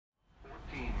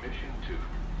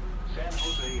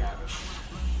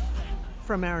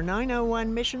from our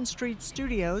 901 Mission Street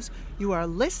studios. You are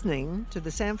listening to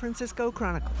the San Francisco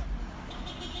Chronicle.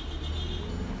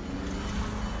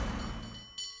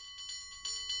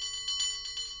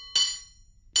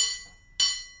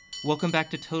 Welcome back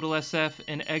to Total SF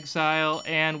in Exile,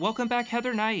 and welcome back,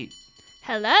 Heather Knight.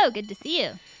 Hello, good to see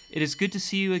you. It is good to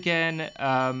see you again,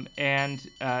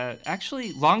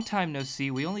 actually, long time no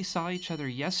see. We only saw each other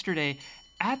yesterday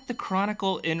at the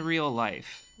Chronicle in real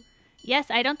life.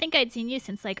 Yes, I don't think I'd seen you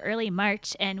since like early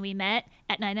March, and we met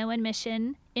at 901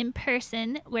 Mission in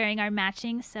person wearing our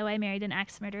matching So I Married an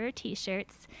Axe Murderer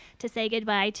t-shirts to say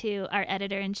goodbye to our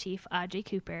editor-in-chief, Audrey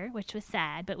Cooper, which was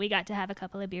sad, but we got to have a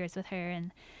couple of beers with her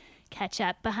and catch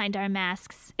up behind our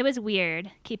masks. It was weird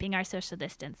keeping our social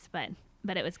distance, but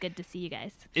it was good to see you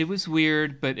guys. It was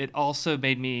weird, but it also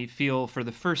made me feel for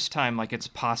the first time like it's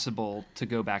possible to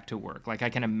go back to work. Like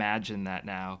I can imagine that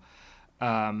now.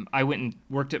 I went and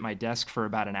worked at my desk for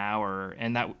about an hour,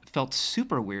 and that felt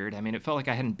super weird. I mean, it felt like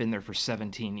I hadn't been there for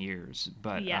 17 years,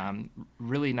 but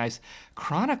really nice.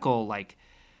 Chronicle, like,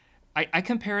 I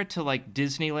compare it to like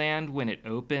Disneyland when it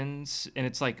opens, and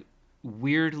it's like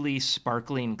weirdly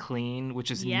sparkling clean,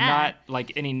 which is not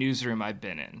like any newsroom I've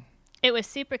been in. It was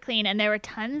super clean, and there were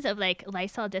tons of like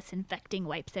Lysol disinfecting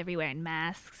wipes everywhere and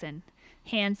masks and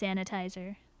hand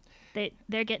sanitizer.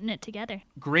 They're getting it together.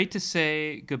 Great to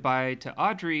say goodbye to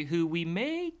Audrey, who we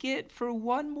may get for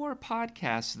one more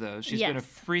podcast, though. She's been a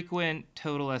frequent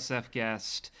Total SF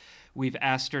guest. We've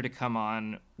asked her to come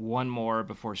on one more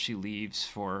before she leaves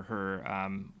for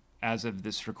her, as of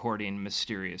this recording,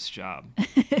 mysterious job.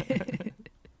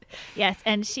 Yes,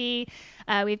 and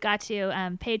we've got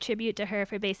to pay tribute to her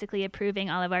for basically approving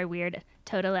all of our weird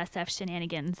Total SF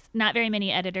shenanigans. Not very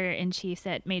many editor-in-chiefs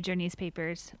at major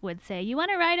newspapers would say, you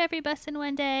want to ride every bus in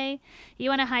one day? You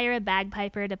want to hire a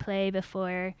bagpiper to play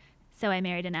before So I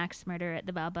Married an Axe Murderer at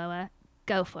the Balboa?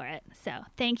 Go for it. So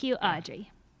thank you,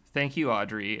 Audrey. Thank you,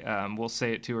 Audrey. We'll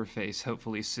say it to her face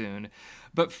hopefully soon.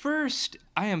 But first,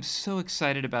 I am so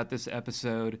excited about this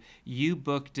episode. You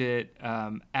booked it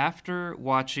after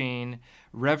watching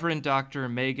Reverend Dr.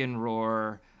 Megan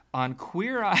Rohr on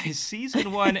Queer Eye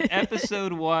Season 1,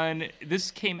 Episode 1.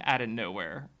 This came out of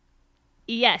nowhere.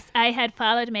 Yes, I had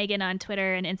followed Megan on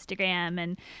Twitter and Instagram,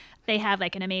 and they have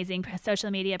like an amazing social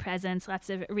media presence, lots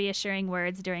of reassuring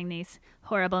words during these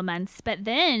horrible months. But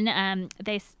then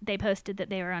they posted that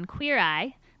they were on Queer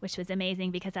Eye, which was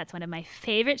amazing because that's one of my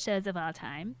favorite shows of all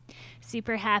time.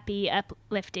 Super happy,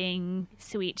 uplifting,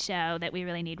 sweet show that we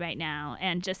really need right now.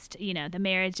 And just, you know, the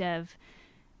marriage of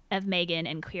Megan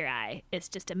and Queer Eye is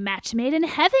just a match made in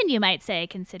heaven, you might say,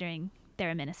 considering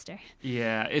they're a minister.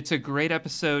 Yeah, it's a great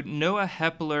episode. Noah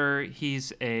Hepler,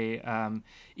 he's a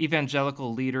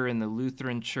evangelical leader in the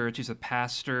Lutheran Church. He's a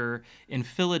pastor in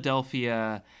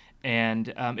Philadelphia.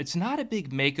 And it's not a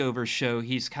big makeover show.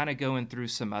 He's kind of going through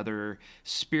some other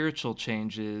spiritual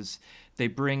changes. They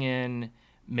bring in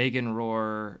Megan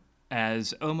Rohr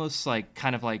as almost like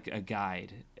kind of like a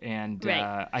guide. And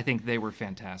I think they were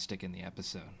fantastic in the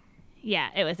episode. Yeah,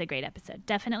 it was a great episode.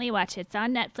 Definitely watch it. It's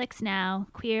on Netflix now.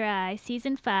 Queer Eye,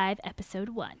 Season 5, Episode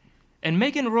 1. And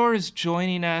Megan Rohr is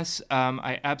joining us.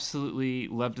 I absolutely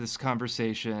loved this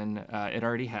conversation. It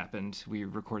already happened. We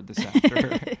record this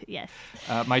after. Yes.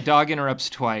 My dog interrupts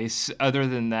twice. Other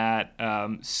than that,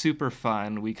 super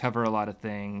fun. We cover a lot of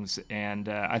things, and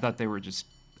I thought they were just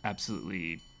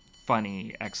absolutely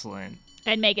funny, excellent.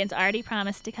 And Megan's already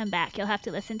promised to come back. You'll have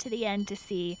to listen to the end to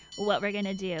see what we're going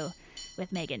to do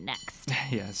with Megan next.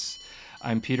 Yes.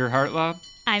 I'm Peter Hartlaub.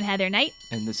 I'm Heather Knight.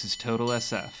 And this is Total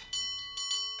SF.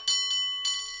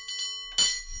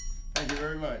 Thank you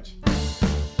very much.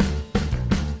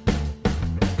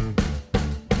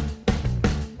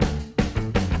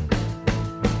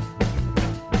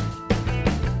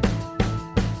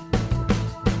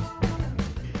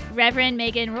 Reverend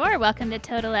Megan Rohr, welcome to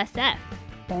Total SF.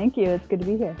 Thank you. It's good to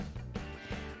be here.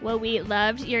 Well, we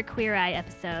loved your Queer Eye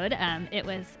episode. It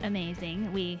was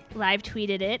amazing. We live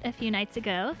tweeted it a few nights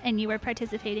ago, and you were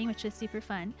participating, which was super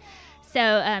fun.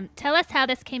 So tell us how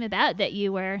this came about, that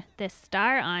you were this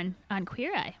star on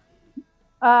Queer Eye.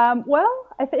 Well,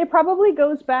 it probably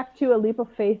goes back to a leap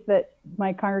of faith that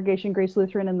my congregation, Grace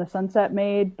Lutheran in the Sunset,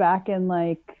 made back in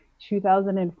like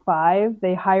 2005.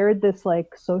 They hired this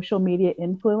like social media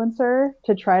influencer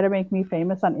to try to make me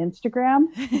famous on Instagram.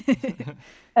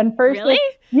 And first, really?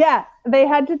 They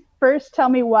had to first tell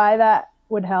me why that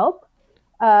would help.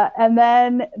 And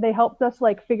then they helped us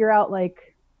like figure out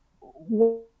like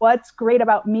what's great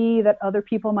about me that other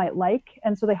people might like.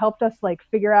 And so they helped us like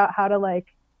figure out how to like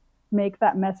make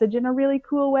that message in a really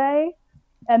cool way.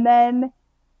 And then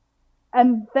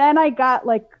I got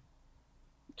like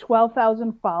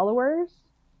 12,000 followers.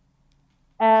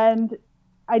 And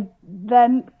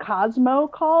then Cosmo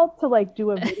called to like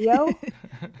do a video.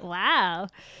 Wow.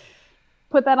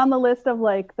 Put that on the list of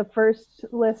like the first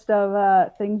list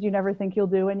of things you never think you'll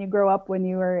do when you grow up when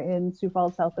you were in Sioux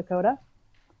Falls, South Dakota.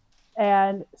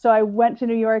 And so I went to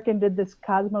New York and did this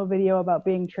Cosmo video about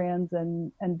being trans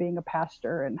and being a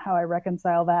pastor and how I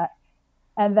reconcile that.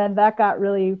 And then that got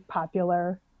really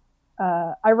popular.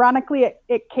 Ironically,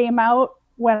 it came out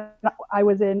when I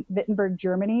was in Wittenberg,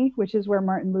 Germany, which is where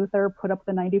Martin Luther put up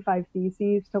the 95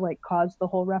 Theses to like cause the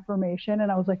whole Reformation.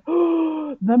 And I was like,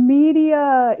 oh, the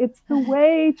media, it's the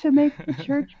way to make the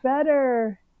church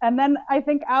better. And then I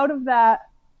think out of that,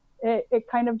 it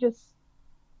kind of just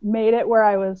made it where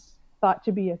I was thought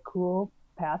to be a cool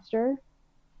pastor.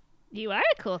 You are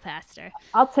a cool pastor.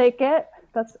 I'll take it.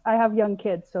 I have young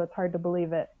kids, so it's hard to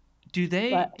believe it. Do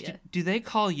they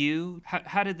call you?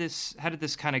 How did this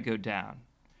kind of go down?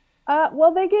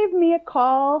 Well, they gave me a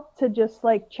call to just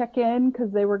like check in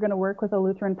because they were going to work with a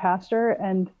Lutheran pastor,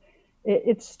 and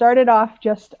it started off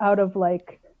just out of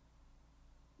like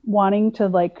wanting to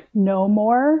like know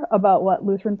more about what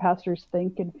Lutheran pastors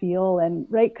think and feel, and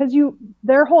right, because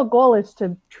their whole goal is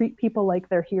to treat people like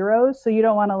they're heroes, so you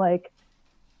don't want to like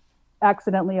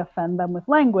accidentally offend them with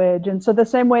language. And so the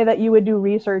same way that you would do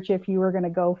research if you were going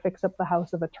to go fix up the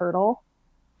house of a turtle,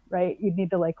 right? You'd need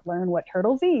to like learn what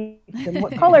turtles eat and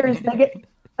what colors they get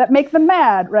that make them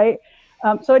mad, right?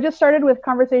 So it just started with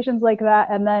conversations like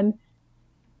that, and then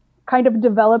kind of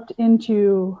developed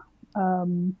into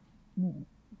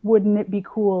wouldn't it be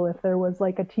cool if there was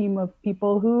like a team of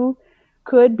people who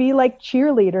could be like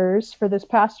cheerleaders for this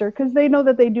pastor, because they know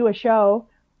that they do a show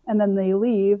and then they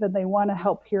leave and they want to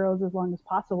help heroes as long as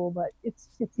possible. But it's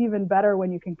even better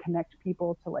when you can connect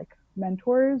people to like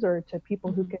mentors or to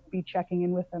people who can be checking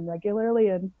in with them regularly.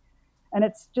 And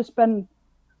it's just been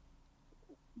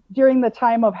during the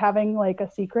time of having like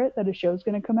a secret that a show's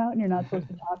going to come out and you're not supposed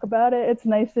to talk about it. It's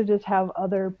nice to just have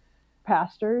other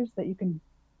pastors that you can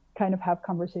kind of have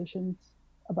conversations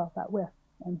about that with.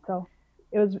 And so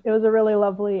it was a really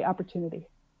lovely opportunity.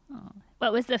 Oh.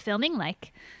 What was the filming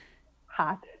like?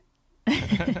 Hot.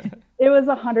 It was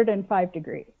 105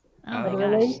 degrees. Oh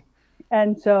literally. my gosh.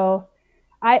 And so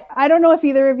I don't know if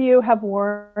either of you have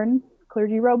worn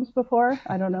clergy robes before.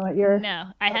 I don't know what you're. No,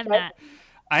 I have not.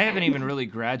 I haven't even really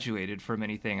graduated from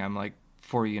anything. I'm like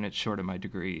 4 units short of my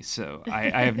degree, so I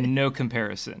have no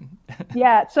comparison.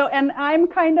 Yeah. So, and I'm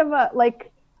kind of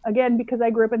again, because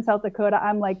I grew up in South Dakota,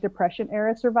 I'm like Depression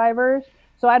era survivors.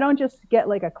 So I don't just get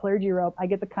like a clergy robe. I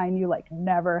get the kind you like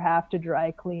never have to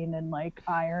dry clean and like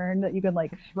iron, that you can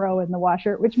like throw in the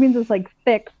washer, which means it's like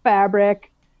thick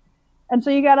fabric. And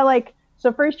so you got to like,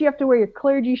 so first you have to wear your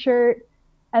clergy shirt,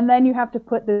 and then you have to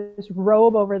put this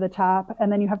robe over the top,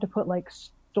 and then you have to put like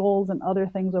stoles and other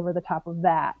things over the top of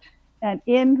that. And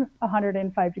in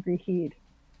 105 degree heat,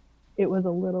 it was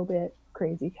a little bit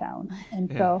crazy town.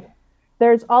 And so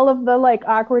there's all of the like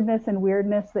awkwardness and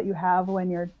weirdness that you have when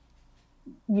you're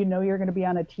going to be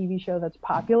on a TV show that's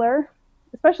popular,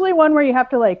 especially one where you have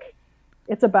to like,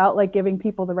 it's about like giving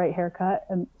people the right haircut.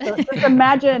 And so just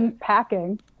imagine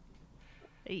packing.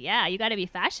 Yeah, you got to be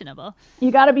fashionable.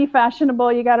 You got to be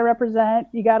fashionable. You got to represent.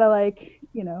 You got to like,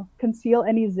 conceal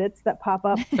any zits that pop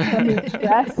up from your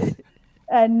dress.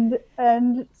 And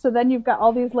so then you've got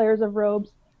all these layers of robes.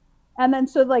 And then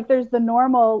so like there's the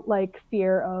normal like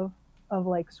fear of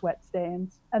like sweat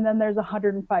stains, and then there's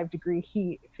 105 degree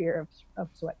heat fear of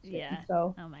sweat stains. Yeah.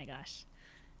 So, oh my gosh.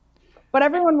 But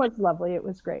everyone was lovely. It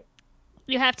was great.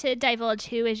 You have to divulge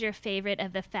who is your favorite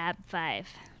of the Fab Five.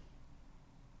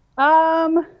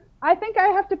 I think I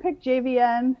have to pick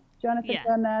JVN, Jonathan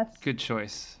Van Ness. Good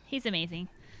choice. He's amazing.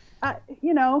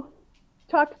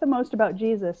 Talked the most about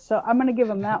Jesus, so I'm going to give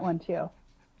him that one too.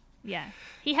 Yeah.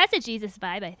 He has a Jesus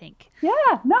vibe, I think. Yeah,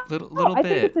 no, Little I bit.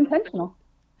 think it's intentional.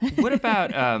 What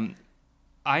about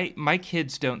my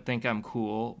kids don't think I'm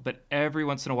cool, but every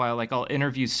once in a while, like I'll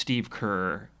interview Steve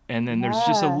Kerr, and then there's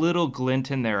just a little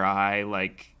glint in their eye,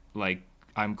 like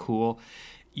I'm cool.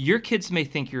 Your kids may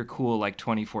think you're cool like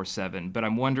 24/7, but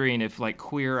I'm wondering if like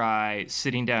Queer Eye,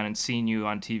 sitting down and seeing you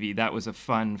on TV, that was a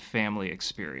fun family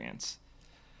experience.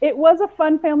 It was a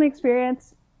fun family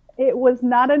experience. It was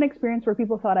not an experience where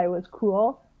people thought I was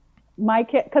cool. My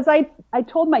kid, because I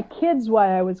told my kids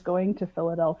why I was going to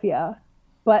Philadelphia,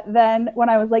 but then when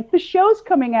I was like, the show's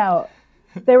coming out,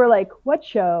 they were like, what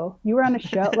show? You were on a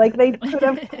show? Like they could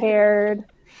have cared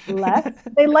less.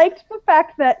 They liked the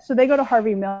fact that, so they go to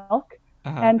Harvey Milk.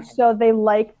 And so they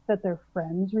liked that their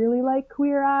friends really like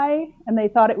Queer Eye, and they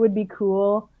thought it would be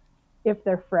cool if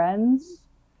their friends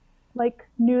like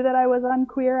knew that I was on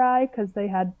Queer Eye because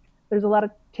there's a lot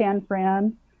of Tan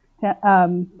France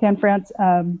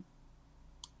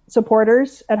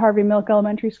supporters at Harvey Milk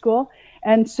Elementary School.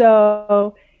 And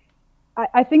so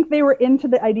I think they were into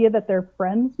the idea that their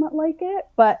friends might like it,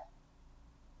 but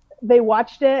they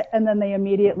watched it and then they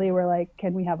immediately were like,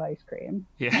 can we have ice cream?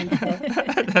 Yeah,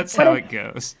 so, that's how it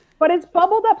goes. But it's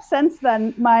bubbled up since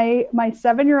then. My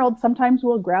 7-year-old sometimes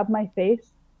will grab my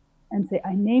face and say,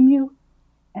 I name you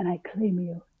and I claim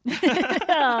you.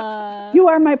 You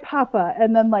are my papa.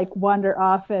 And then like wander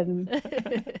off and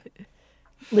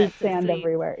leave sand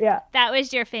everywhere. Yeah. That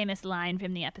was your famous line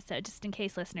from the episode, just in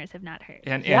case listeners have not heard.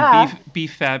 And Yeah. be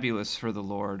fabulous for the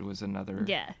Lord was another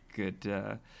good.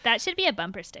 That should be a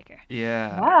bumper sticker.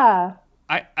 Yeah.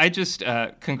 I just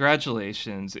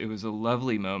congratulations. It was a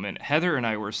lovely moment. Heather and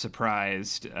I were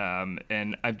surprised,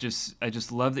 and I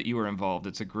just love that you were involved.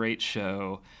 It's a great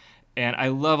show, and I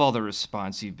love all the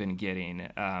response you've been getting.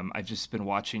 I've just been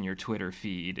watching your Twitter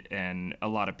feed, and a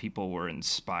lot of people were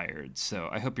inspired. So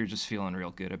I hope you're just feeling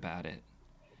real good about it.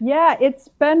 Yeah, it's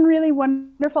been really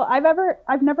wonderful. I've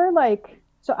never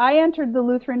so I entered the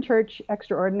Lutheran Church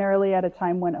extraordinarily at a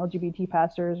time when LGBT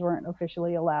pastors weren't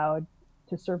officially allowed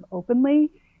to serve openly,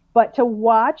 but to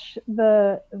watch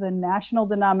the national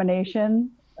denomination,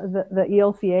 the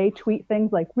ELCA, tweet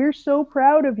things like, we're so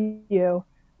proud of you,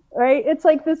 right? It's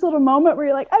like this little moment where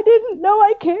you're like, I didn't know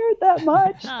I cared that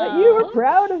much, that you were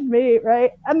proud of me,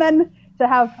 right? And then to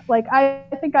have, like, I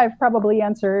think I've probably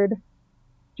answered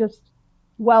just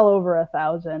well over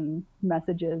 1,000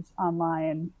 messages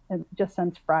online and just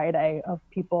since Friday of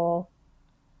people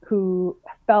who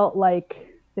felt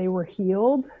like they were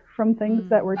healed from things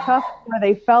that were tough, where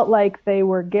they felt like they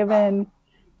were given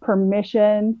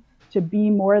permission to be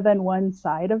more than one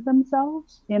side of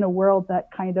themselves in a world that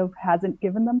kind of hasn't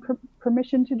given them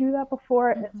permission to do that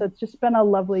before. Mm-hmm. So it's just been a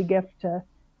lovely gift to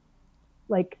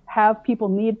like have people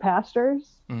need pastors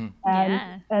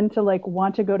and to like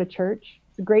want to go to church.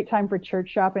 It's a great time for church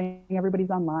shopping. Everybody's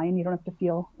online. You don't have to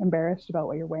feel embarrassed about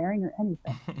what you're wearing or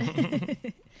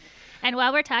anything. And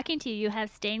while we're talking to you, you have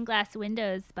stained glass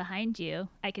windows behind you.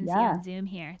 I can see on Zoom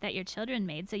here that your children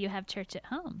made, so you have church at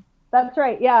home. That's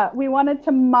right. Yeah. We wanted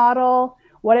to model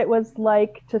what it was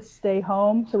like to stay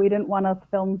home. So we didn't want to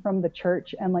film from the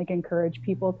church and like encourage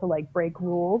people to like break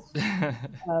rules.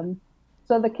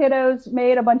 So the kiddos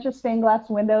made a bunch of stained glass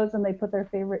windows and they put their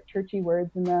favorite churchy words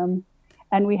in them.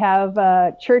 And we have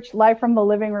church live from the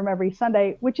living room every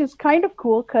Sunday, which is kind of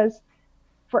cool because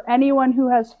for anyone who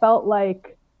has felt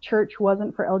like church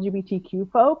wasn't for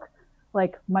LGBTQ folk,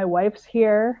 like my wife's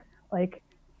here, like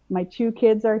my 2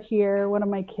 kids are here, one of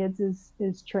my kids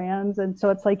is trans, and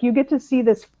so it's like you get to see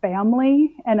this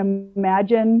family and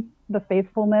imagine the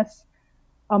faithfulness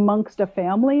amongst a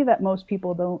family that most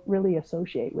people don't really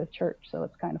associate with church. So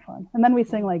it's kind of fun. And then we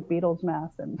sing like Beatles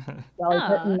Mass and Dolly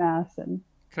Parton Mass. And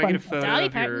can I get a photo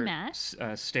of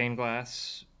your stained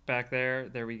glass back there?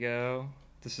 There we go.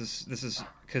 This is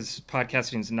because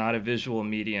podcasting is not a visual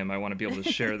medium. I want to be able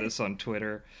to share this on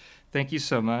Twitter. Thank you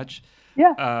so much.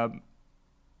 Yeah.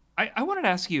 I wanted to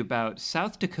ask you about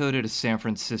South Dakota to San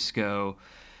Francisco.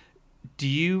 Do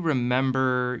you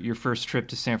remember your first trip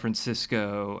to San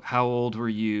Francisco? How old were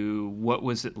you? What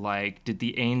was it like? Did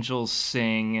the angels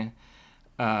sing?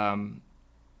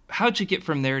 How'd you get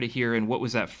from there to here? And what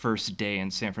was that first day in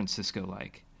San Francisco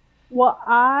like? Well,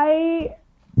 I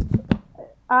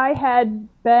had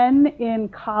been in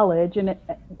college, and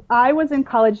I was in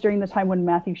college during the time when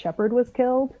Matthew Shepard was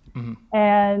killed. Mm-hmm.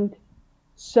 And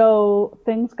so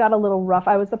things got a little rough.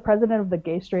 I was the president of the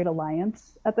Gay Straight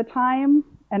Alliance at the time.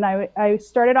 And I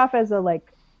started off as a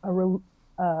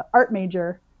art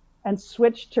major and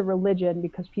switched to religion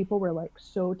because people were like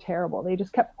so terrible. They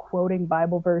just kept quoting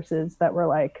Bible verses that were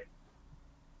like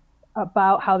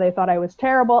about how they thought I was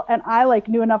terrible. And I like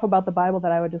knew enough about the Bible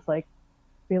that I would just like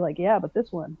be like, yeah, but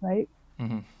this one, right?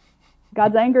 Mm-hmm.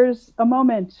 God's anger's a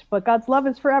moment, but God's love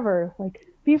is forever. Like,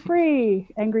 be free,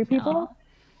 angry people.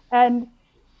 Aww.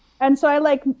 And so I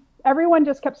like, everyone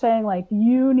just kept saying like,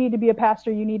 you need to be a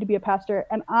pastor, you need to be a pastor.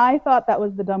 And I thought that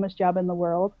was the dumbest job in the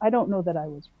world. I don't know that I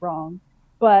was wrong,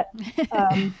 but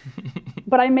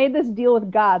I made this deal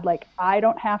with God. Like, I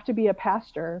don't have to be a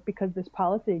pastor because this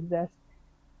policy exists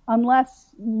unless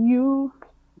you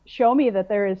show me that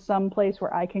there is some place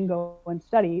where I can go and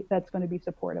study that's going to be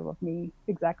supportive of me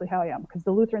exactly how I am. Because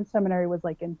the Lutheran seminary was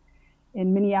like in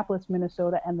Minneapolis,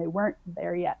 Minnesota, and they weren't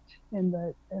there yet in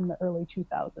the early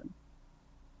 2000s.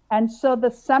 And so the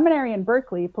seminary in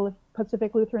Berkeley,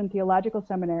 Pacific Lutheran Theological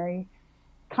Seminary,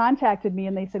 contacted me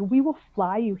and they said, we will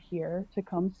fly you here to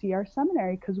come see our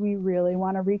seminary because we really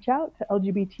want to reach out to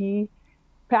LGBT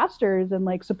pastors and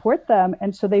like support them.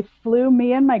 And so they flew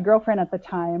me and my girlfriend at the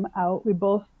time out. We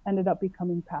both ended up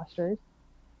becoming pastors.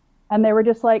 And they were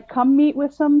just like, come meet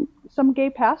with some gay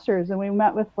pastors. And we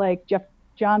met with like Jeff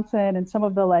Johnson and some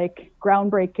of the like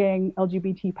groundbreaking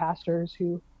LGBT pastors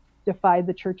who defied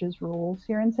the church's rules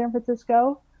here in San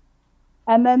Francisco.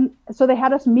 And then, so they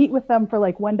had us meet with them for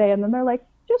like one day, and then they're like,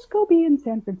 just go be in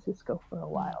San Francisco for a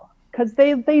while. Because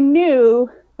they knew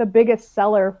the biggest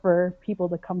seller for people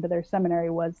to come to their seminary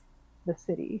was the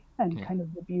city and kind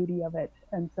of the beauty of it.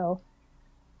 And so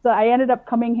I ended up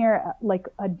coming here like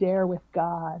a dare with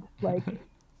God, like,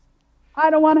 I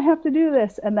don't want to have to do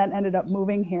this. And then ended up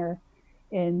moving here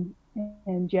in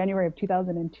January of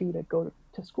 2002 to go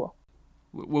to school.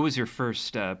 What was your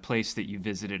first place that you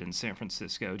visited in San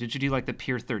Francisco? Did you do like the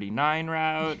Pier 39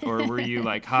 route, or were you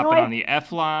like hopping on the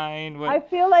F line? What? I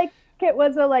feel like it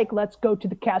was a like, let's go to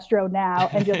the Castro now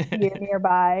and just be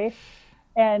nearby.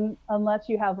 And unless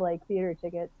you have like theater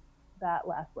tickets, that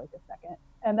lasts like a second.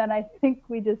 And then I think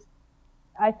we just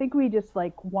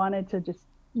like wanted to just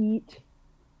eat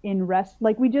in rest.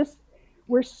 Like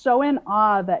we're so in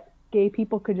awe that gay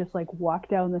people could just like walk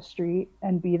down the street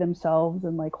and be themselves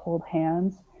and like hold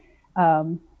hands.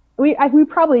 We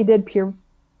probably did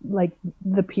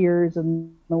the piers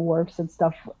and the wharfs and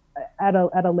stuff at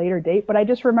a later date, but I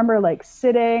just remember like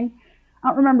sitting, I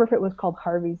don't remember if it was called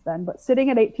Harvey's then, but sitting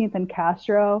at 18th and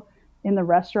Castro in the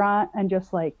restaurant and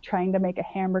just like trying to make a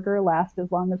hamburger last as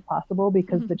long as possible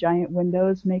because the giant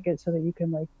windows make it so that you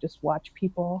can like just watch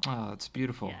people. Oh, it's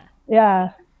beautiful.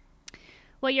 Yeah.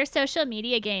 Well, your social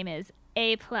media game is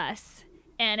A+,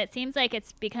 and it seems like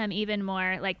it's become even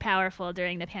more like powerful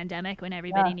during the pandemic when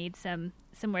everybody needs some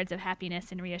words of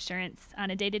happiness and reassurance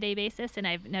on a day-to-day basis. And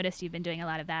I've noticed you've been doing a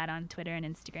lot of that on Twitter and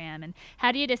Instagram. And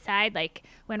how do you decide, like,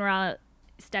 when we're all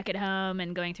stuck at home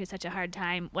and going through such a hard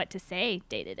time, what to say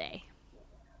day to day?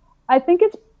 I think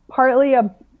it's partly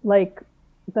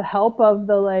the help of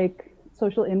the like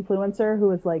social influencer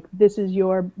who is like, this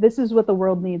is what the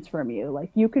world needs from you. Like,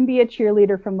 you can be a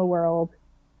cheerleader from the world.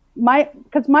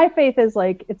 Because my faith is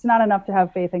like, it's not enough to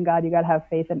have faith in God. You got to have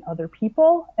faith in other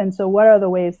people. And so what are the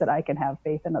ways that I can have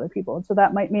faith in other people? And so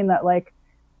that might mean that like,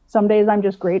 some days I'm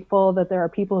just grateful that there are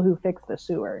people who fix the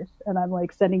sewers, and I'm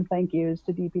like sending thank yous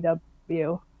to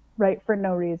DPW, right? For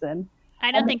no reason.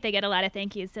 I don't think they get a lot of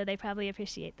thank yous, so they probably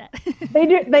appreciate that. They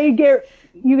do.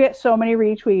 You get so many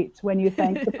retweets when you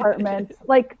thank departments,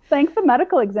 like thank the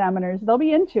medical examiners. They'll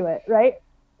be into it, right?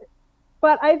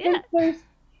 But I think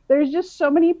there's just so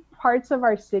many parts of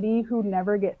our city who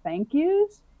never get thank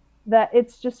yous that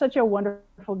it's just such a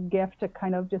wonderful gift to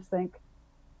kind of just think,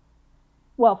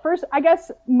 well, first, I guess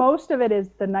most of it is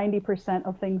the 90%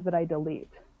 of things that I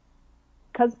delete.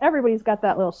 Because everybody's got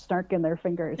that little snark in their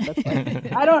fingers. That's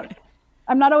like,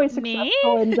 I'm not always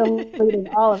successful in deleting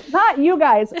all of it. Not you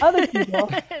guys, other people.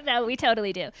 No, we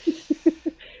totally do.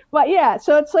 But yeah,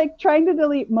 so it's like trying to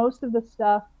delete most of the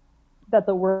stuff that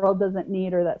the world doesn't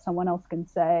need or that someone else can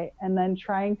say, and then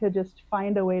trying to just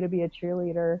find a way to be a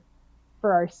cheerleader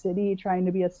for our city, trying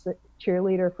to be a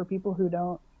cheerleader for people who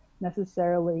don't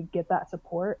necessarily get that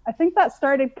support. I think that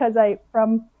started because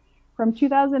from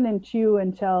 2002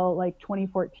 until like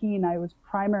 2014, I was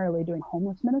primarily doing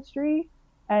homeless ministry,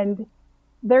 and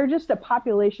they're just a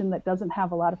population that doesn't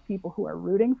have a lot of people who are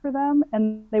rooting for them,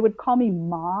 and they would call me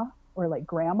Ma or like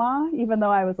grandma, even though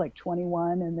I was like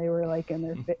 21 and they were like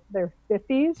in their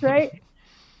 50s, right?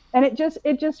 And it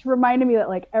just reminded me that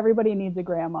like everybody needs a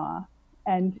grandma,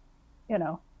 and you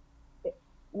know,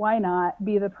 why not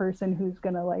be the person who's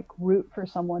gonna like root for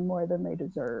someone more than they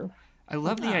deserve? I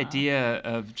love the idea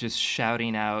of just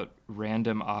shouting out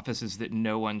random offices that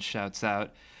no one shouts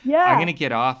out. Yeah. I'm going to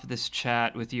get off this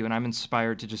chat with you, and I'm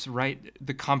inspired to just write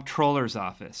the comptroller's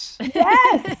office.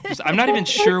 Yes. I'm not even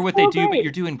sure what they do, but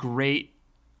you're doing great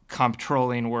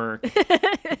comptrolling work.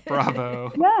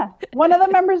 Bravo. Yeah. One of the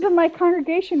members of my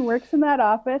congregation works in that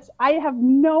office. I have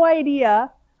no idea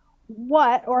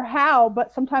what or how,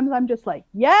 but sometimes I'm just like,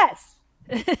 yes.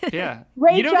 Yeah.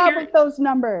 Great job with those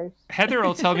numbers. Heather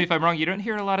will tell me if I'm wrong. You don't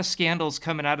hear a lot of scandals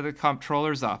coming out of the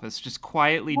comptroller's office, just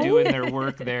quietly doing their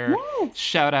work there. Yes.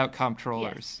 Shout out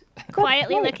comptrollers. Yes.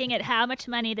 Quietly looking at how much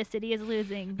money the city is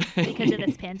losing because of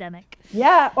this pandemic.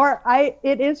 Yeah,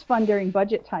 it is fun during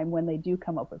budget time when they do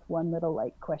come up with one little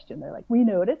like question. They're like, we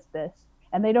noticed this.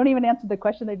 And they don't even answer the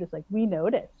question. They're just like, we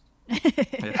noticed.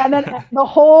 And then the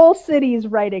whole city's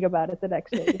writing about it the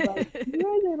next day. It's like, you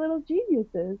guys are little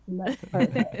geniuses. And that's part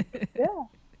of it. Yeah.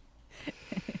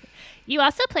 You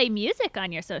also play music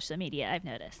on your social media, I've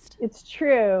noticed. It's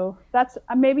true. That's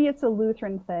maybe it's a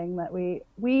Lutheran thing that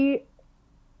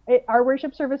our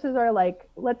worship services are like,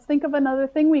 let's think of another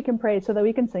thing we can pray so that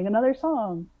we can sing another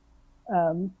song.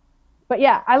 But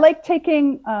yeah, I like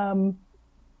taking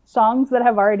songs that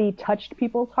have already touched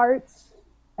people's hearts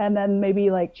and then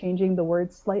maybe like changing the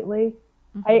words slightly.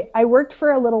 I worked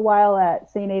for a little while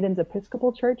at St. Aidan's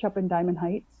Episcopal Church up in Diamond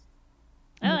Heights.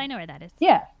 Oh, I know where that is.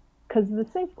 Yeah, because of the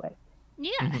Safeway.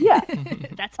 Yeah. Yeah.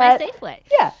 That's my Safeway.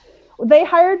 Yeah. They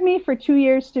hired me for 2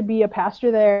 years to be a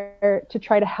pastor there to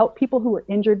try to help people who were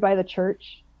injured by the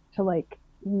church to like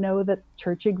know that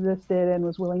church existed and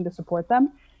was willing to support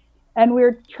them. And we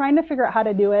were trying to figure out how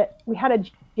to do it. We had a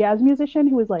jazz musician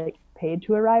who was like paid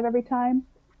to arrive every time,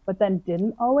 but then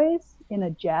didn't always in a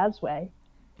jazz way.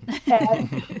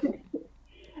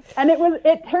 And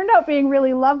it turned out being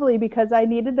really lovely because I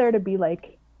needed there to be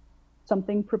like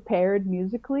something prepared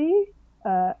musically.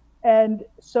 And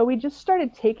so we just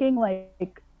started taking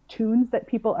like tunes that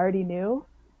people already knew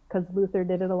because Luther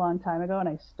did it a long time ago and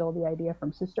I stole the idea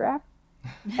from Sister Act.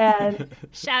 And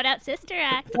Shout out Sister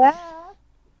Act. yeah,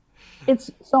 it's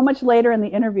so much later in the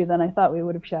interview than I thought we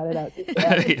would have shouted out Sister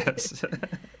Act. Yes.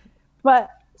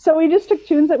 But so we just took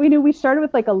tunes that we knew. We started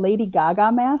with like a Lady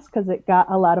Gaga mass because it got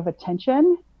a lot of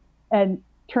attention and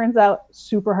turns out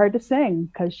super hard to sing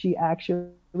because she actually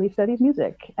studies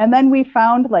music. And then we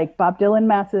found like Bob Dylan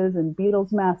masses and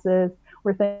Beatles masses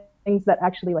were things that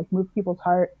actually like moved people's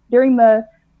heart. During the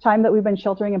time that we've been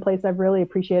sheltering in place, I've really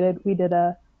appreciated, we did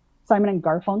a Simon and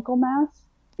Garfunkel mass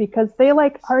because they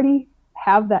like already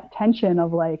have that tension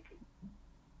of like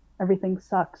everything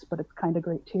sucks, but it's kind of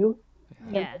great too.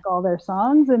 Yeah. Like all their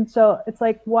songs. And so it's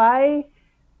like, why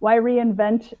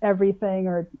reinvent everything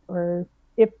or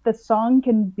if the song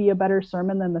can be a better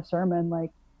sermon than the sermon,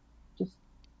 like just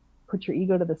put your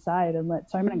ego to the side and let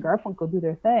Simon and Garfunkel do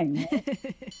their thing.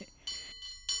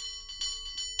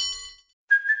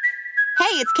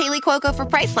 Hey, it's Kaylee Cuoco for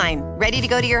Priceline. Ready to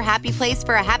go to your happy place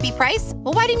for a happy price?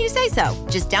 Well, why didn't you say so?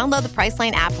 Just download the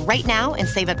Priceline app right now and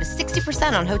save up to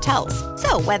 60% on hotels.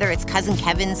 So whether it's Cousin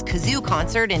Kevin's Kazoo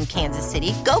Concert in Kansas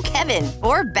City, go Kevin,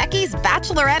 or Becky's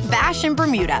Bachelorette Bash in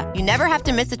Bermuda, you never have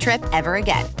to miss a trip ever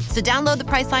again. So download the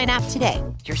Priceline app today.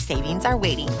 Your savings are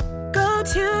waiting. Go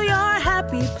to your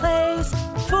happy place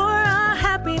for a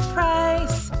happy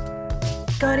price.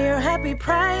 Go to your happy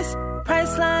price,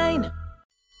 Priceline.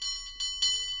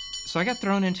 So I got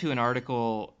thrown into an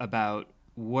article about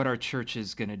what our church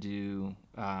is going to do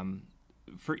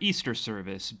for Easter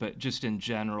service, but just in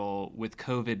general with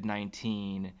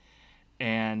COVID-19.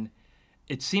 And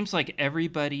it seems like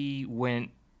everybody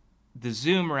went the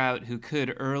Zoom route who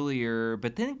could earlier,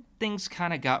 but then things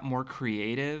kind of got more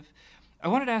creative. I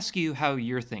wanted to ask you how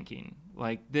you're thinking.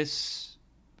 Like, this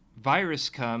virus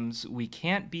comes, we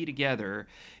can't be together.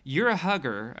 You're a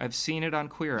hugger. I've seen it on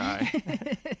Queer Eye.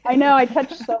 I know, I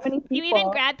touched so many people. You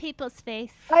even grabbed people's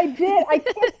face. I did. I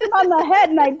kissed him on the head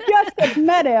and I just had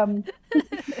met him.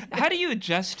 How do you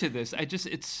adjust to this?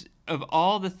 It's of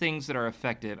all the things that are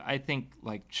effective, I think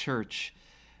like church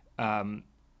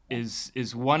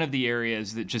is one of the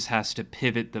areas that just has to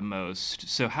pivot the most.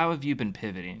 So how have you been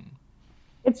pivoting?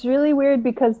 It's really weird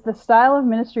because the style of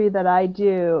ministry that I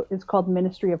do is called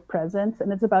ministry of presence.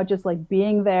 And it's about just like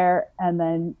being there and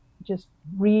then just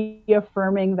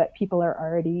reaffirming that people are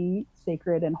already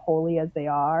sacred and holy as they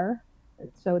are.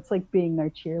 So it's like being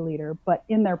their cheerleader, but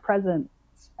in their presence.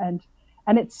 And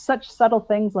it's such subtle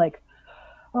things like,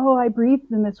 oh, I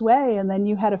breathed in this way. And then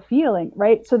you had a feeling,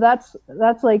 right? So that's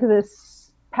like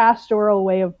this pastoral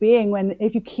way of being when,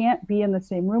 if you can't be in the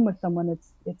same room with someone,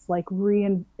 it's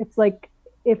like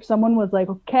if someone was like,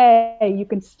 okay, you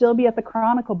can still be at the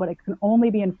Chronicle, but it can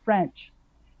only be in French,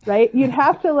 right? You'd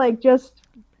have to like just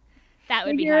that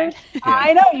would be hard.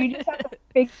 I know, you just have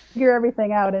to figure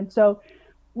everything out. And so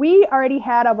we already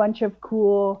had a bunch of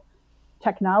cool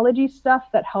technology stuff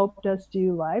that helped us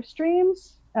do live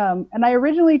streams. And I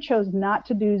originally chose not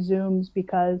to do Zooms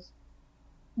because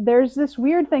there's this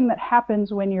weird thing that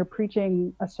happens when you're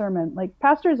preaching a sermon. Like,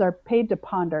 pastors are paid to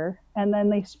ponder, and then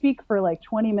they speak for like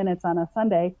 20 minutes on a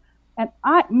Sunday. And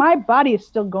my body is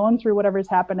still going through whatever's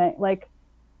happening. Like,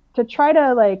 to try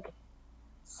to like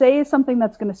say something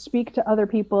that's going to speak to other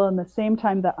people in the same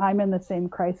time that I'm in the same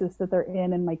crisis that they're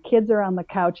in, and my kids are on the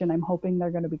couch and I'm hoping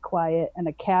they're going to be quiet, and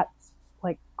a cat's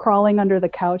like crawling under the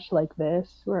couch like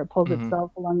this, where it pulls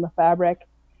itself along the fabric.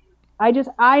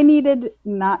 I needed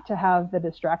not to have the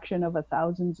distraction of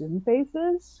 1,000 Zoom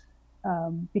faces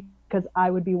because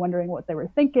I would be wondering what they were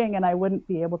thinking and I wouldn't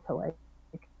be able to like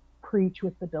preach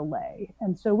with the delay.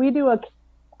 And so we do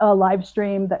a live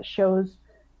stream that shows,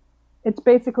 it's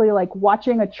basically like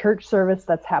watching a church service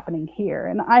that's happening here.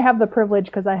 And I have the privilege,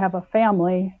 because I have a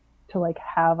family, to like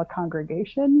have a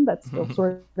congregation that's still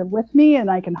sort of with me, and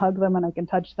I can hug them and I can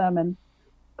touch them and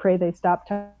pray they stop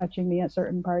touching me at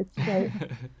certain parts, right?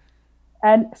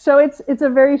 And so it's a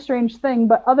very strange thing,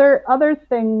 but other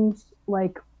things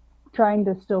like trying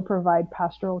to still provide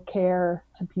pastoral care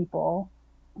to people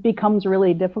becomes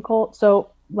really difficult.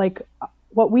 So like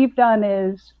what we've done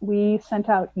is we sent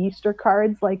out Easter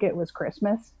cards like it was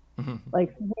Christmas.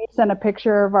 Like we sent a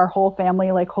picture of our whole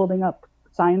family like holding up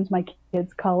signs my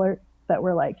kids color that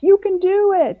were like, you can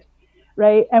do it,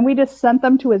 right? And we just sent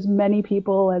them to as many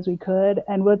people as we could.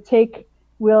 And we'll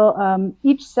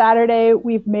each Saturday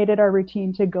we've made it our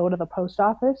routine to go to the post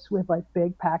office with like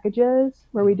big packages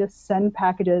where we just send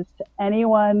packages to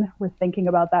anyone we're thinking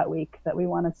about that week that we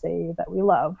want to say that we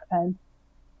love. And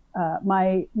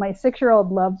my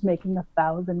 6-year-old loves making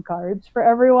 1,000 cards for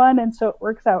everyone, and so it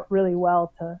works out really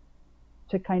well to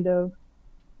kind of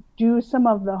do some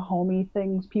of the homey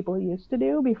things people used to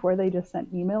do before they just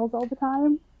sent emails all the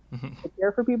time to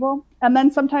care for people. And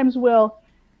then sometimes we'll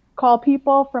call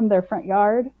people from their front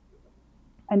yard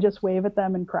and just wave at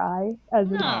them and cry as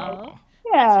Aww,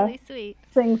 yeah, that's really sweet.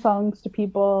 Sing songs to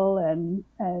people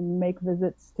and make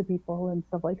visits to people and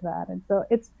stuff like that. And so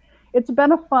it's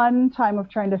been a fun time of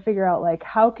trying to figure out like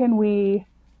how can we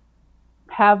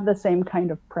have the same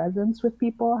kind of presence with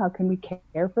people, how can we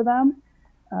care for them,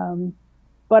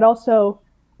 but also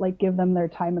like give them their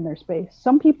time and their space.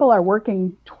 Some people are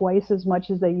working twice as much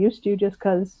as they used to just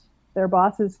because their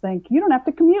bosses think you don't have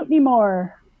to commute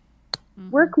anymore,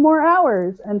 work more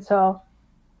hours. And so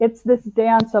it's this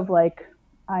dance of like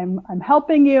I'm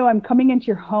helping you, I'm coming into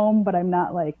your home, but I'm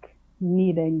not like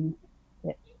needing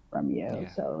it from you.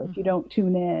 Yeah. So if you don't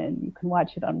tune in, you can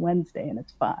watch it on Wednesday and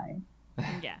it's fine.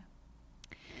 Yeah.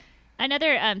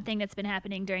 Another thing that's been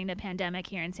happening during the pandemic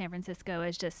here in San Francisco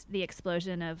is just the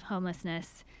explosion of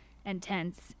homelessness and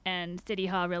tents, and City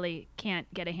Hall really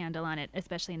can't get a handle on it,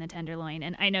 especially in the Tenderloin.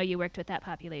 And I know you worked with that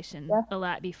population a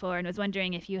lot before, and was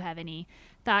wondering if you have any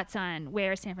thoughts on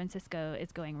where San Francisco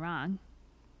is going wrong.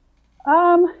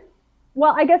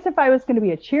 Well, I guess if I was going to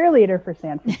be a cheerleader for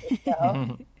San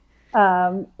Francisco,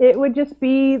 it would just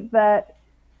be that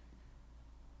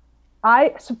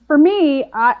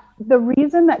the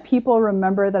reason that people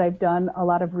remember that I've done a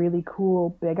lot of really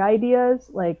cool big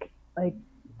ideas, like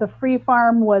the Free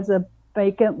Farm was a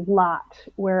vacant lot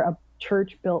where a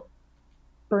church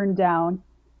burned down.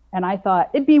 And I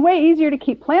thought it'd be way easier to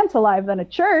keep plants alive than a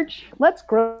church. Let's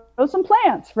grow some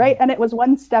plants, right? And it was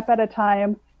one step at a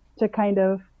time to kind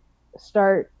of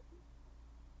start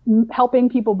helping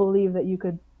people believe that you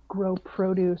could grow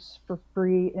produce for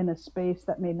free in a space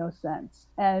that made no sense.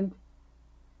 And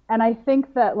I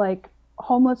think that like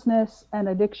homelessness and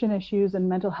addiction issues and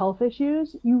mental health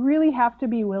issues, you really have to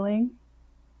be willing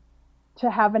to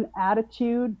have an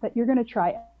attitude that you're going to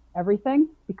try everything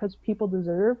because people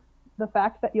deserve the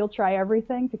fact that you'll try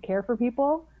everything to care for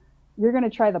people. You're going to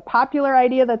try the popular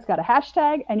idea that's got a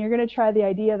hashtag, and you're going to try the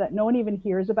idea that no one even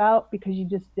hears about because you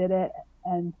just did it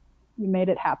and you made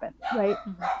it happen, right?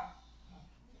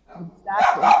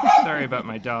 Exactly. Sorry about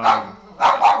my dog.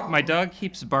 My dog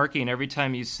keeps barking every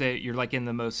time you say it. You're like in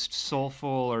the most soulful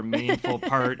or meaningful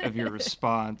part of your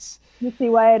response. You see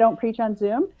why I don't preach on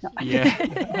Zoom? No. Yeah.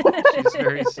 She's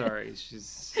very sorry.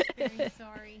 She's very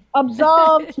sorry.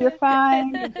 Absolved. You're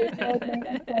fine.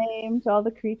 The same to all the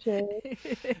creatures.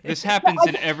 This happens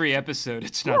in every episode.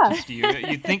 It's not just you.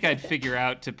 You'd think I'd figure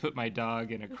out to put my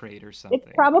dog in a crate or something.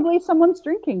 It's probably someone's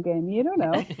drinking game. You don't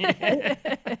know. Right?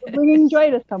 Bringing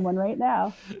joy to someone right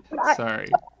now. Sorry.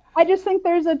 I just think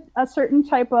there's a certain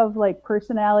type of like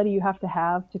personality you have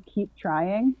to keep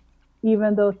trying,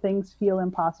 even though things feel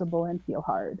impossible and feel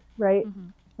hard, right? Mm-hmm.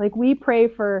 Like we pray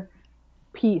for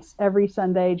peace every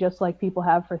Sunday, just like people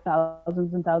have for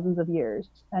thousands and thousands of years.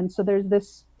 And so there's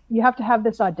this, you have to have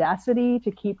this audacity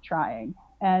to keep trying.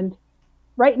 And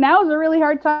right now is a really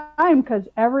hard time because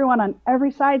everyone on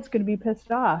every side is going to be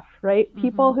pissed off, right? Mm-hmm.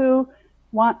 People who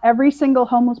want every single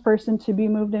homeless person to be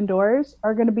moved indoors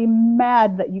are going to be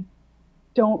mad that you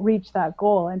don't reach that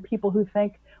goal. And people who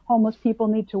think homeless people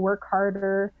need to work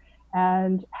harder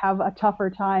and have a tougher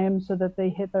time so that they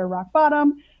hit their rock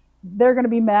bottom, they're going to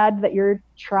be mad that you're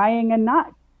trying and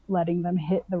not letting them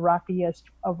hit the rockiest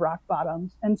of rock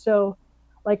bottoms. And so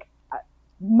like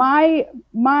my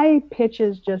pitch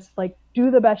is just like,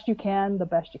 do the best you can,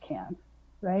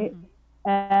 right? Mm-hmm.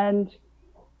 And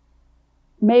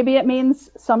maybe it means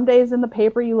some days in the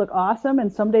paper you look awesome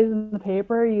and some days in the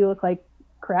paper you look like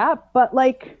crap, but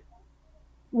like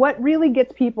what really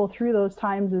gets people through those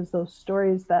times is those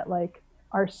stories that like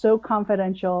are so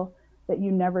confidential that you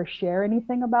never share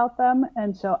anything about them.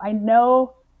 And so I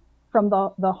know from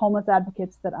the homeless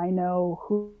advocates that I know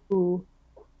who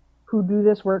do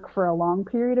this work for a long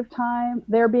period of time,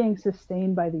 they're being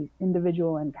sustained by these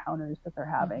individual encounters that they're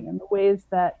having and the ways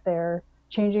that they're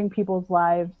changing people's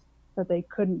lives that they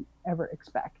couldn't ever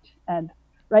expect. And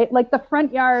right, like the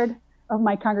front yard of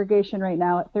my congregation right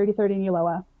now at 3030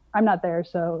 Niloa, I'm not there,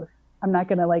 so I'm not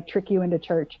gonna like trick you into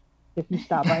church if you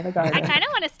stop by the garden. I kind of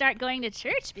want to start going to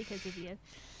church because of you.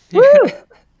 Woo!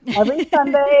 Every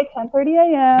Sunday,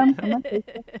 10:30 a.m.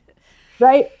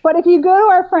 Right? But if you go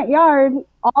to our front yard,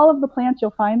 all of the plants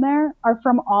you'll find there are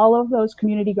from all of those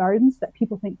community gardens that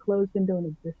people think closed and don't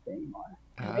exist anymore.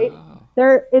 Right?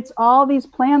 Oh. It's all these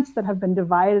plants that have been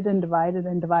divided and divided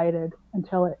and divided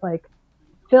until it like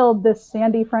filled this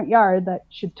sandy front yard that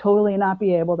should totally not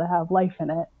be able to have life in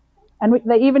it. And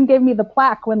they even gave me the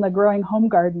plaque when the Growing Home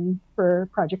Garden for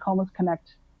Project Homeless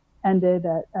Connect ended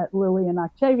at Lily and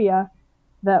Octavia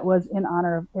that was in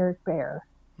honor of Eric Baer.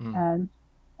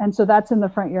 And so that's in the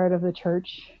front yard of the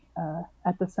church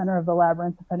at the center of the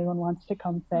labyrinth if anyone wants to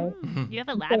come say. You have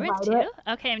a labyrinth too?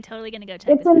 Okay, I'm totally going to go check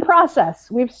it's in process.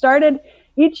 We've started,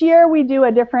 each year we do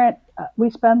a different,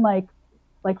 we spend like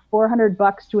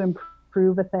 $400 to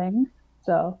improve a thing.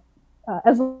 So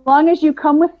as long as you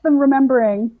come with them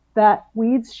remembering that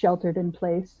weeds sheltered in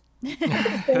place at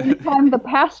the same time the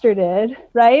pastor did,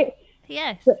 right?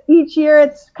 Yes. So each year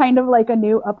it's kind of like a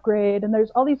new upgrade, and there's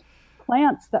all these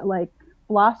plants that like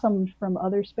blossomed from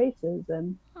other spaces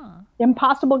and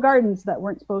impossible gardens that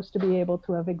weren't supposed to be able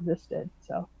to have existed.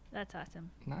 So that's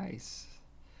awesome. Nice.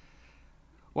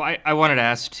 Well, I wanted to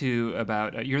ask too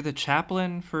about you're the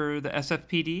chaplain for the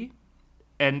SFPD,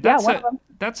 and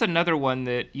that's another one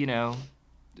that, you know,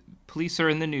 police are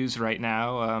in the news right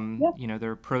now. You know,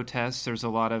 there are protests. There's a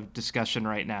lot of discussion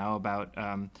right now about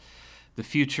the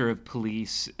future of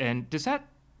police. And does that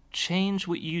change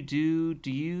what you do? Do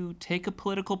you take a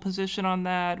political position on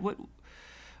that?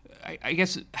 I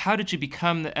guess, how did you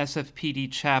become the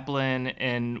SFPD chaplain,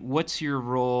 and what's your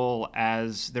role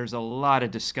as there's a lot of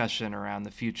discussion around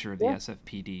the future of the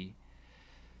SFPD?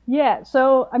 Yeah,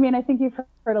 so, I mean, I think you've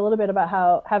heard a little bit about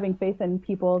how having faith in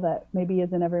people that maybe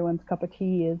isn't everyone's cup of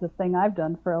tea is a thing I've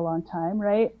done for a long time,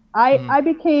 right? I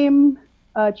became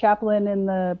a chaplain in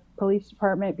the police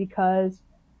department because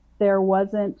there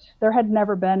had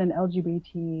never been an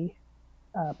LGBT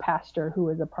pastor who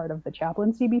was a part of the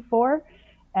chaplaincy before.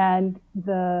 And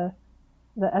the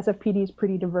SFPD is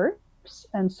pretty diverse.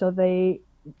 And so they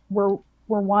were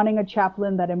wanting a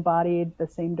chaplain that embodied the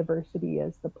same diversity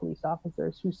as the police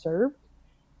officers who served.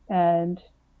 And,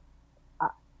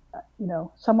 you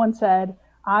know, someone said,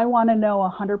 I want to know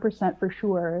 100% for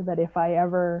sure that if I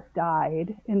ever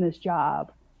died in this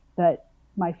job, that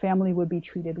my family would be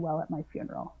treated well at my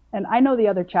funeral. And I know the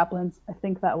other chaplains, I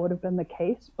think that would have been the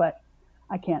case, but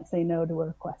I can't say no to a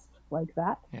request like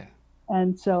that. Yeah.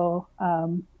 And so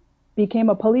became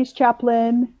a police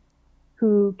chaplain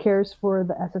who cares for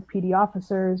the SFPD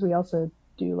officers. We also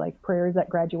do like prayers at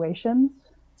graduations.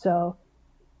 So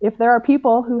if there are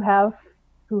people who have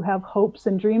hopes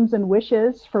and dreams and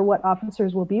wishes for what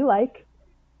officers will be like,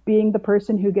 being the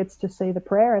person who gets to say the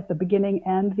prayer at the beginning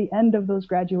and the end of those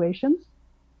graduations,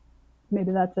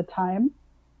 maybe that's a time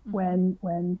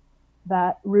when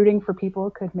that rooting for people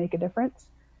could make a difference.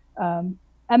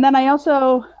 And then I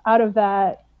also, out of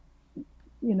that,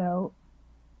 you know,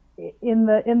 in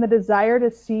the desire to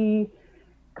see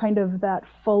kind of that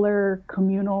fuller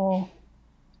communal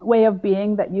way of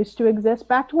being that used to exist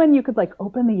back to when you could like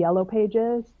open the yellow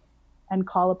pages and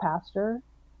call a pastor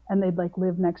and they'd like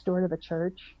live next door to the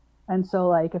church. And so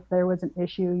like if there was an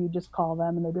issue, you just call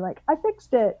them and they'd be like, I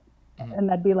fixed it. And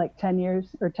that'd be like 10 years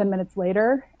or 10 minutes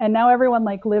later. And now everyone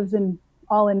like lives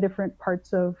all in different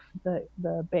parts of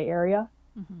the Bay Area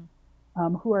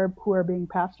who are being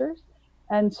pastors.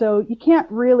 And so you can't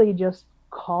really just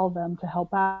call them to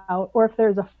help out. Or if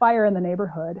there's a fire in the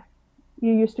neighborhood,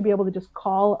 you used to be able to just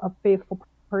call a faithful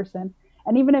person.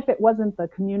 And even if it wasn't the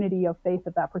community of faith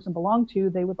that person belonged to,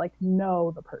 they would like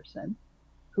know the person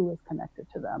who was connected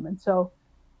to them. And so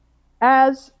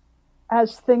as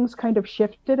things kind of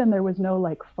shifted and there was no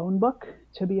like phone book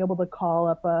to be able to call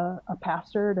up a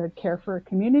pastor to care for a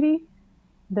community,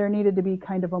 there needed to be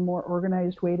kind of a more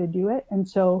organized way to do it. And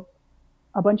so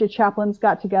a bunch of chaplains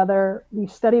got together. We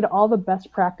studied all the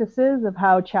best practices of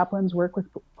how chaplains work with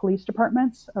police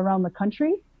departments around the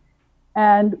country.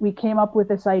 And we came up with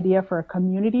this idea for a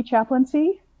community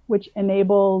chaplaincy, which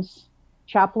enables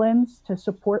chaplains to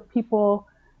support people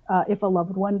if a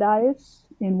loved one dies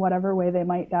in whatever way they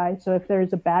might die. So if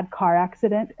there's a bad car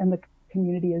accident and the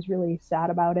community is really sad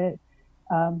about it,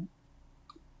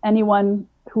 anyone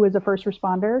who is a first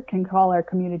responder can call our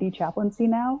community chaplaincy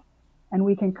now. and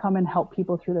we can come and help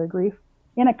people through their grief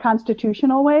in a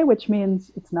constitutional way, which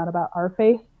means it's not about our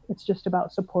faith. It's just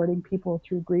about supporting people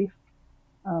through grief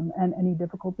and any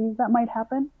difficulties that might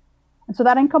happen. And so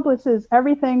that encompasses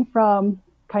everything from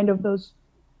kind of those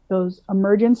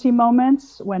emergency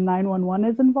moments when 911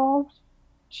 is involved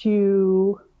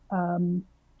to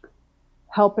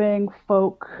helping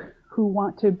folk who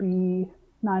want to be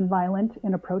nonviolent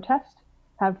in a protest,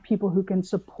 have people who can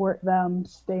support them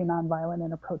stay nonviolent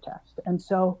in a protest. And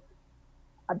so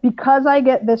because I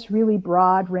get this really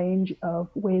broad range of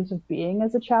ways of being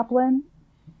as a chaplain,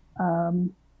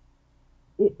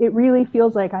 it really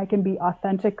feels like I can be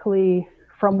authentically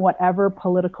from whatever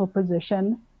political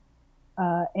position,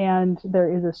 and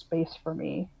there is a space for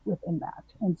me within that.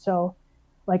 And so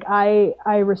like I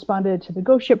responded to the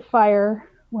Ghost Ship fire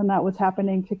when that was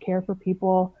happening to care for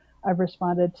people. I've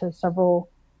responded to several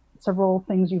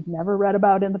things you've never read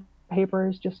about in the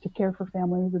papers just to care for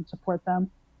families and support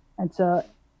them. And so,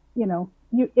 you know,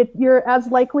 you're as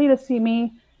likely to see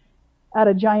me at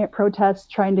a giant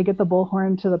protest trying to get the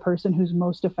bullhorn to the person who's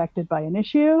most affected by an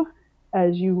issue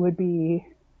as you would be,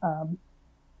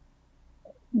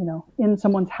 you know, in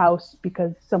someone's house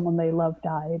because someone they love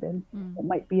died, and it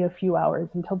might be a few hours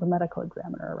until the medical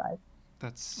examiner arrives.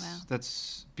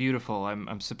 That's beautiful.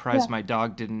 I'm surprised my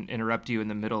dog didn't interrupt you in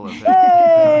the middle of it.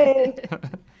 Hey!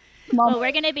 Well,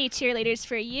 we're going to be cheerleaders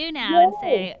for you now and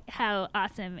say how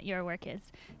awesome your work is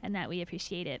and that we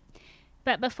appreciate it.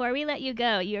 But before we let you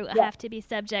go, you have to be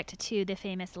subject to the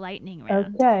famous lightning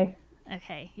round.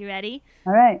 Okay, you ready?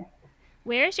 All right.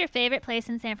 Where is your favorite place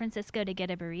in San Francisco to get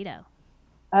a burrito?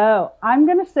 Oh, I'm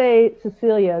going to say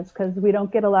Cecilia's because we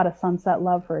don't get a lot of Sunset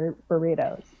love for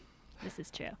burritos. This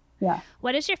is true. Yeah.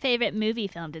 What is your favorite movie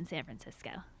filmed in San Francisco?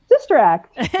 Sister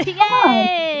Act.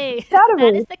 Yay! Gotta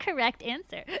That be. is the correct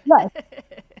answer. Yes.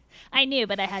 I knew,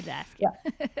 but I had to ask you.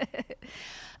 Yeah.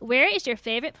 Where is your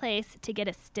favorite place to get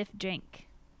a stiff drink?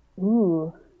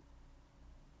 Ooh.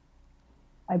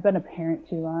 I've been a parent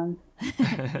too long.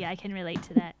 Yeah, I can relate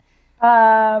to that.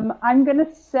 I'm going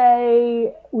to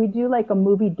say we do like a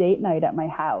movie date night at my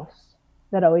house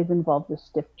that always involves a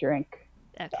stiff drink.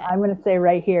 Okay. So I'm going to say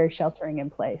right here, Sheltering in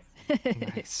Place.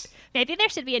 Nice. Maybe there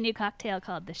should be a new cocktail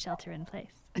called the Shelter in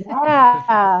Place.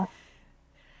 Yeah.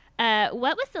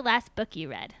 What was the last book you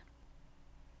read?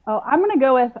 Oh, I'm going to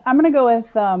go with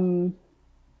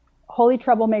Holy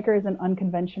Troublemakers and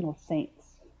Unconventional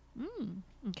Saints.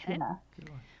 Okay. Yeah.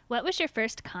 What was your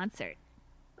first concert?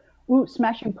 Ooh,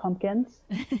 Smashing Pumpkins.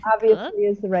 Obviously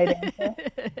is the right answer.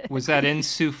 Was that in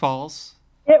Sioux Falls?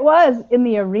 It was in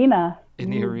the arena. In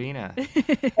the arena.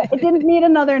 It didn't need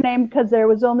another name because there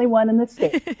was only one in the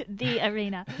state. The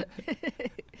arena.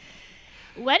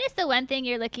 What is the one thing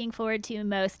you're looking forward to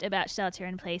most about Shelter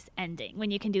in Place ending?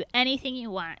 When you can do anything you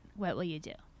want, what will you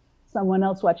do? Someone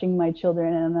else watching my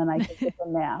children, and then I can take a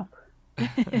nap.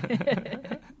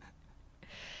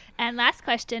 And last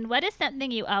question, what is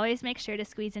something you always make sure to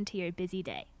squeeze into your busy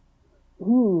day?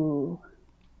 Ooh.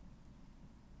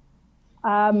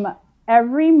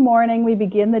 Every morning we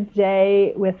begin the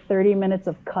day with 30 minutes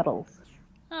of cuddles.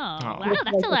 Oh, wow,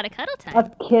 that's a lot of cuddle time. A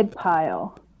kid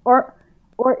pile. Or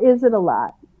is it a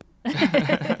lot?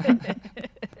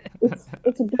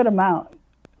 It's a good amount.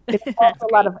 It's also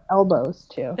a lot of elbows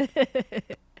too.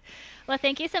 Well,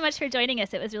 thank you so much for joining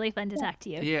us. It was really fun to talk to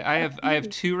you. Yeah, I have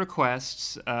two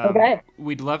requests. Okay.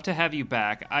 We'd love to have you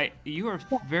back. You are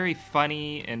very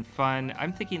funny and fun.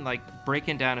 I'm thinking like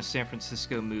breaking down a San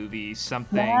Francisco movie,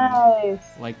 something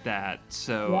Nice. like that.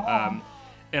 So, Yeah.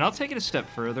 and I'll take it a step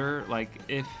further. Like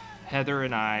if Heather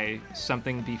and I,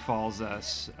 something befalls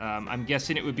us, I'm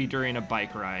guessing it would be during a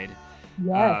bike ride.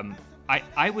 Yes.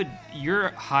 I would. You're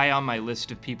high on my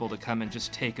list of people to come and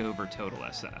just take over Total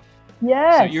SF.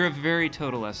 Yes. So you're a very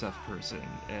Total SF person.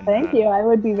 And, Thank you. I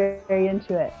would be very, very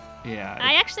into it. Yeah.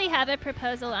 I actually have a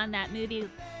proposal on that movie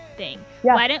thing.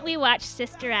 Yeah. Why don't we watch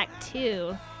Sister Act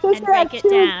 2 Sister and break Act it 2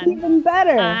 is down even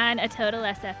better. on a Total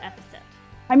SF episode?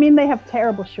 I mean, they have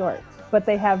terrible shorts, but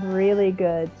they have really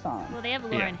good songs. Well, they have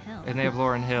Lauryn Hill. And they have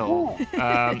Lauryn Hill.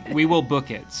 We will book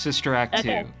it. Sister Act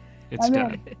Okay. 2. It's I'm in.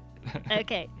 done.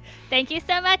 Okay. Thank you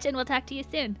so much, and we'll talk to you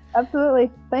soon. Absolutely.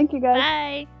 Thank you, guys.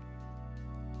 Bye.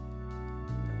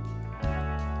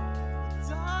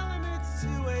 Darling, it's 2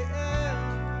 a.m.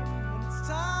 and it's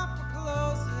time for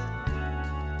closing.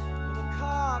 The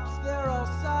cops, they're all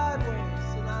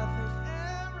sideways, and I think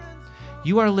Aaron's...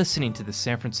 You are listening to the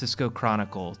San Francisco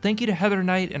Chronicle. Thank you to Heather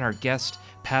Knight and our guest,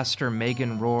 Pastor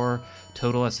Megan Rohr.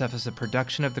 Total SF is a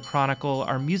production of the Chronicle.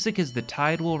 Our music is The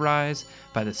Tide Will Rise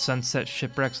by the Sunset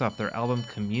Shipwrecks off their album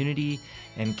Community,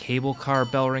 and Cable Car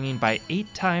Bell Ringing by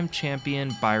 8-time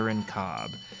champion Byron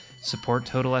Cobb. Support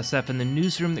Total SF and the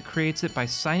newsroom that creates it by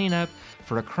signing up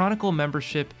for a Chronicle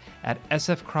membership at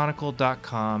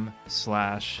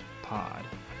sfchronicle.com/pod.